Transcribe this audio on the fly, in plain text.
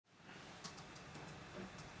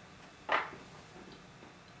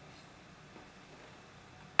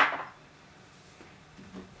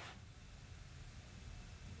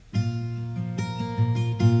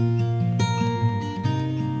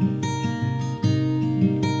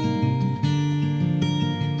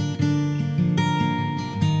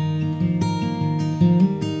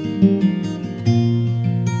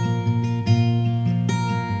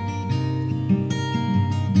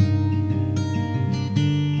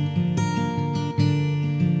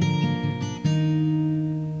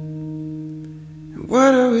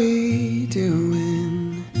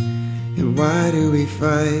doing? And why do we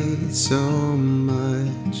fight so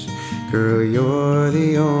much? Girl, you're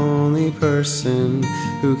the only person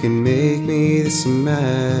who can make me this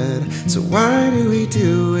mad. So why do we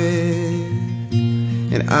do it?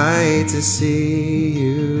 And I hate to see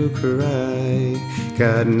you cry.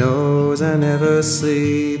 God knows I never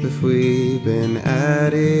sleep if we've been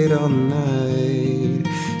at it all night.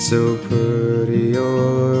 So put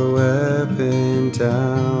your weapon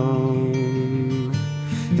down.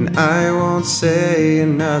 And I won't say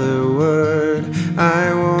another word.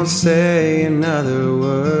 I won't say another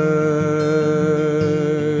word.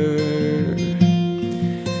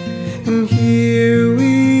 And here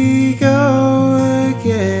we go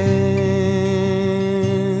again.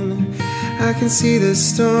 I can see the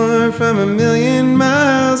storm from 1,000,000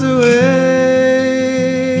 miles away.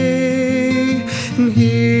 And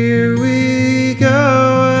here we go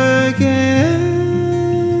again.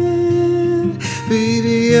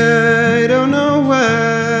 Baby, I don't know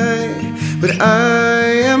why, but I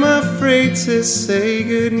am afraid to say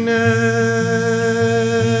goodnight.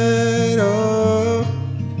 Oh.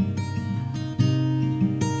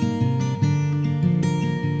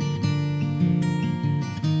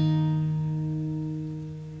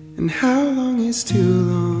 And how long is too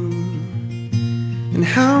long? And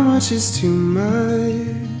how much is too much?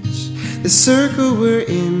 The circle we're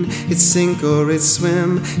in, it's sink or it's swim.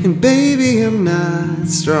 And baby, I'm not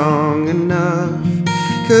strong enough,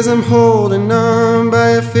 'cause I'm holding on by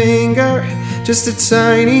a finger, just a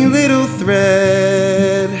tiny little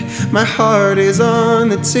thread. My heart is on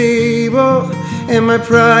the table and my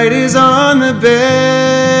pride is on the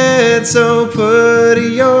bed. So put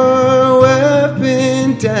your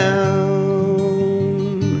weapon down.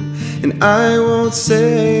 And I won't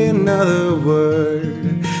say another word.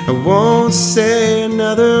 I won't say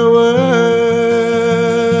another word.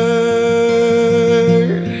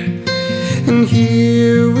 And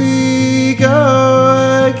here we go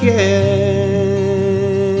again.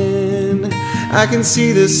 I can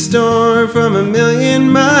see the storm from 1,000,000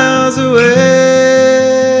 miles away.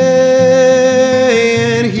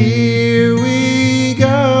 And here we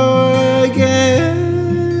go again.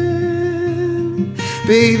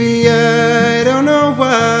 Baby, I don't know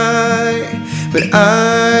why, but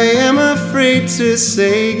I am afraid to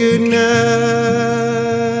say goodnight.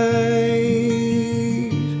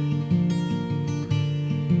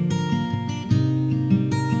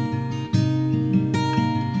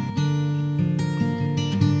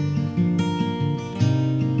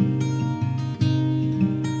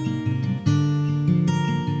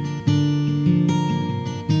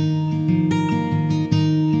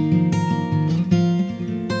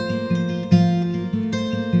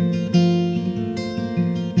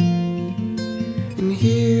 And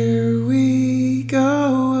here we go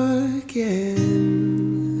again.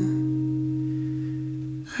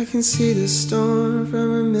 I can see the storm from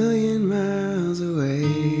 1,000,000 miles away.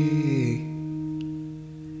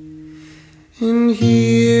 And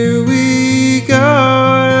here we go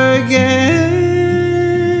again.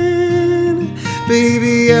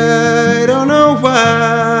 Baby, I don't know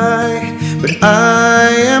why, but I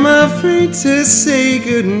am afraid to say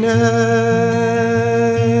goodnight.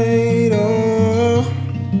 Oh.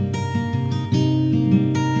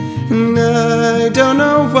 And I don't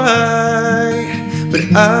know why, but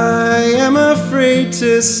I am afraid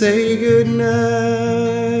to say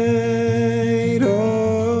goodnight.